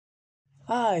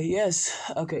Hi, yes.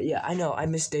 Okay, yeah, I know. I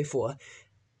missed day 4.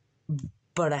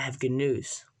 But I have good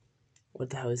news. What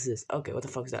the hell is this? Okay, what the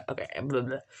fuck is that? Okay, blah,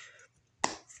 blah.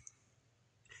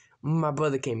 My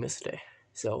brother came yesterday.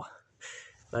 So,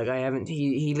 like,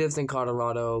 he lives in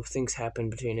Colorado. Things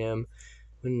happened between him.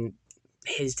 When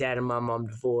his dad and my mom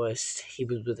divorced, he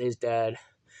was with his dad.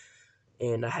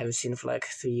 And I haven't seen him for like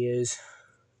 3 years.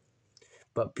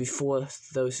 But before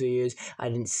those 3 years, I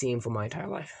didn't see him for my entire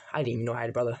life. I didn't even know I had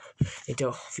a brother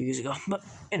until a few years ago. But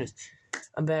anyways,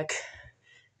 I'm back.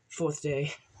 4th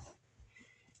day.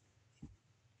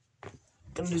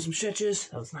 Gonna do some stretches.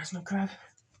 That was nice, no crap.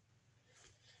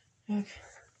 Okay.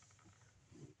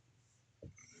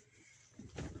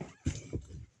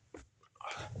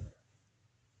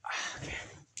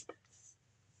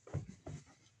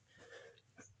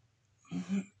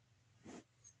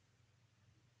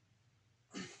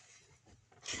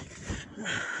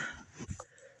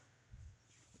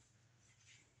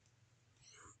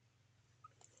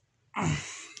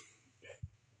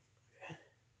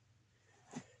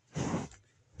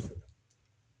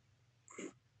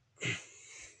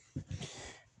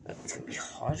 It's gonna be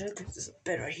harder because there's a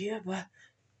bed right here, but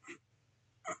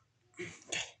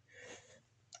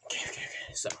okay.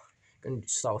 So, gonna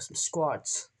start with some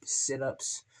squats,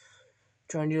 sit-ups.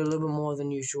 Trying to do a little bit more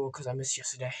than usual because I missed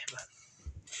yesterday, but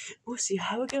we'll see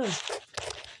how it goes.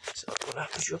 So, I'm gonna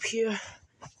put you up here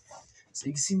so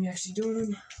you can see me actually doing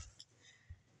them.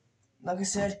 Like I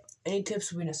said, any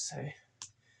tips will be necessary.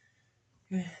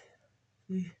 Okay,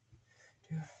 3,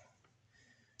 2,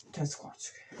 10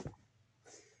 squats. Okay.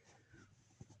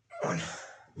 1, 2,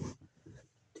 3,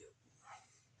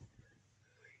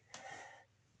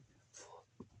 4,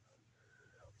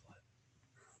 5,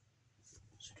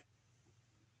 6,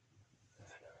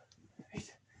 7,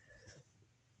 8,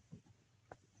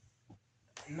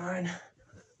 9.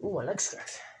 Ooh, my leg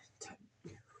stretch. 10.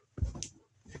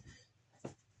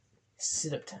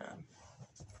 Sit-up time.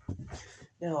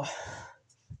 Now,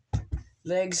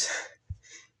 legs.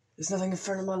 There's nothing in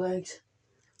front of my legs.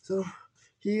 So,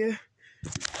 here,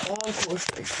 all core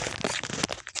strength.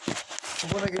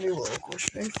 What I can do, all core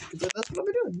strength. Because that's what I'll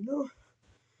be doing, you know? I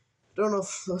don't know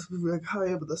if that's going to be like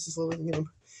higher, but that's just what I can get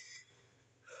them.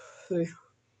 3,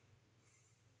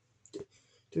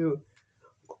 2,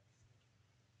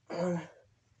 1,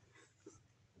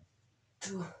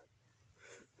 2,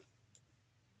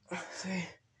 3,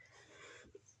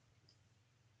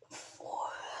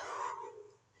 4,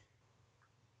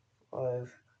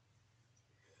 5,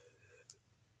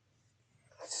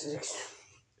 6,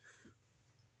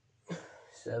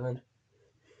 7,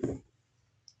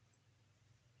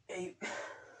 8,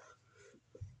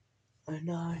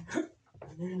 9, and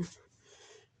then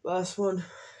last one,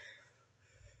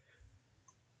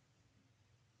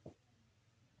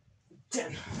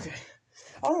 10. Okay.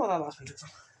 I don't know what that last one took.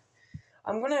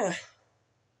 I'm gonna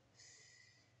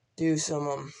do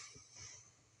some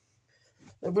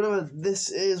like whatever this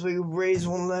is, where you raise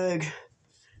one leg,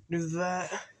 do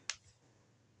that.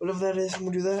 Whatever that is, I'm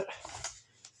gonna do that.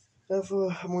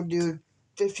 Therefore, I'm gonna do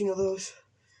 15 of those,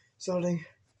 starting.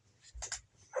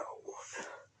 1,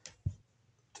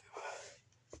 2,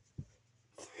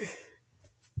 3, 4,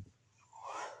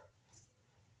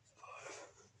 5,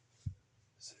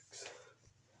 6,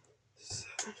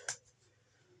 7.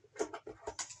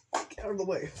 Get out of the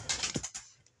way. 8,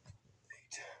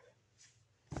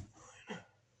 9,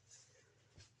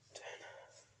 10,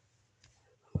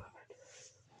 11,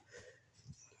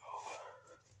 12,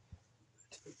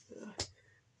 13,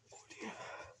 14,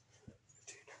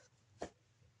 15.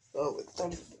 Oh, it's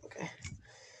done. Okay.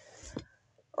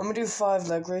 I'm gonna do 5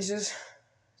 leg raises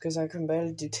because I can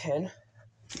barely do 10.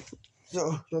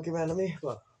 So don't get mad at me,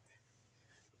 but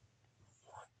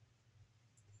 1,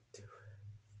 2,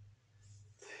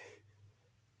 3,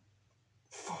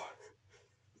 4,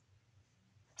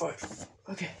 5.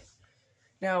 Okay.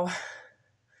 Now,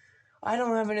 I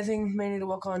don't have anything mainly to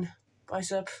work on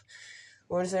bicep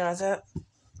or anything like that.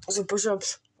 So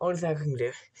push-ups, only thing I can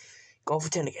do. Go for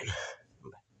 10 again.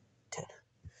 10.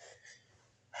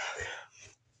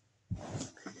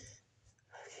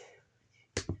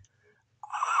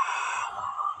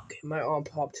 Okay, my arm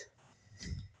popped.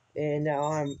 And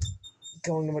now I'm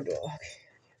going to my door. Okay.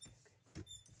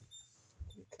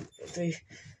 3,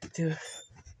 2,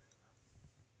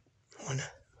 1,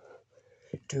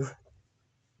 2,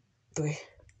 3,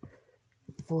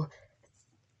 4,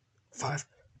 5,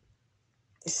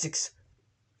 6,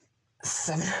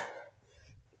 7,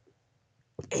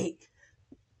 8,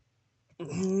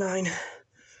 9.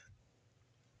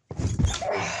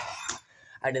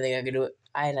 I didn't think I could do it.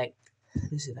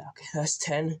 This is that. Okay, that's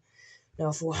 10.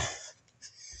 Now 4,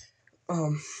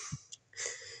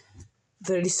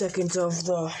 30 seconds of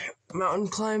the mountain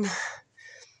climb.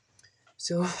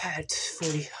 So at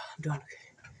 40, I'm done.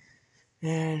 Okay.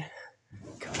 And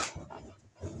go.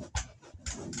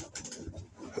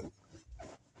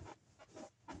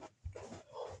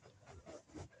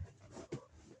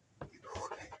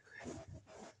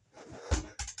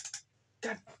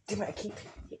 God damn it, I keep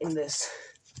hitting this.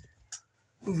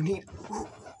 Ooh, neat. Ooh,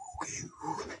 okay,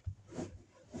 ooh.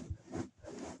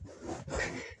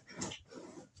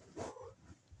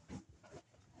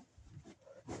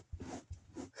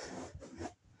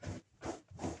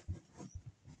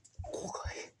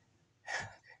 Okay.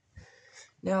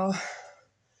 Now,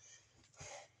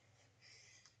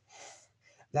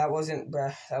 that wasn't,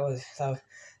 bruh,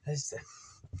 that's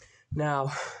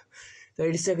now,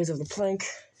 30 seconds of the plank.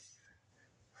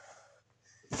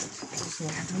 So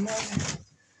I have to imagine.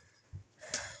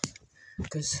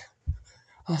 Because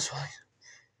that's fine.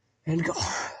 And go.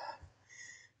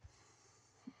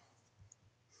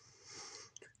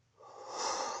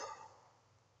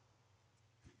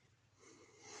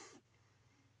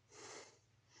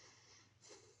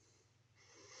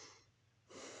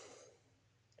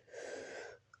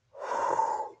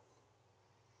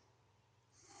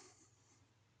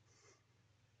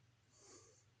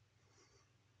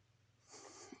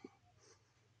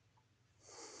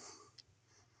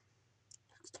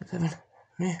 Seven,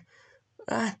 8,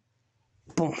 9,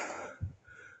 boom.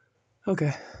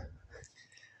 Okay.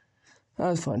 That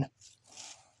was fun.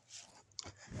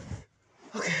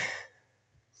 Okay.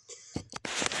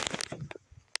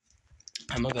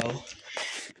 I'm gonna go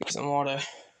get some water.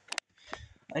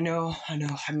 I know,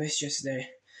 I missed yesterday.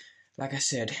 Like I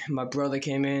said, my brother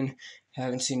came in. I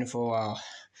haven't seen him for a while.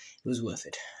 It was worth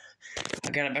it.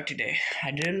 I got it back today.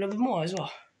 I did a little bit more as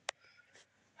well.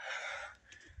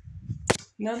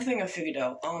 Another thing I figured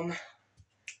out,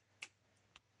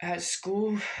 at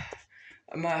school,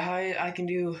 my height, I can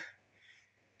do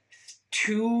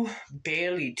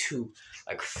barely two,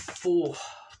 like 4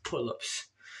 pull-ups.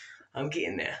 I'm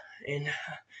getting there, and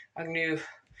I can do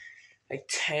like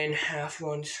 10 half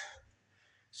ones.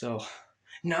 So,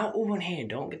 not with one hand,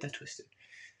 don't get that twisted.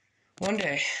 One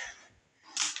day,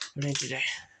 but ain't today.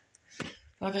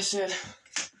 Like I said,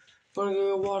 gonna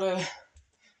go get water.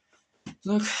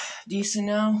 Look decent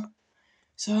now.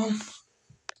 So,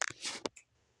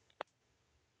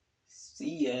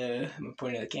 see ya. I'm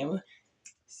pointing at the camera.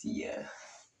 See ya.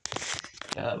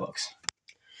 Yeah, that works.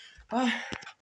 Bye.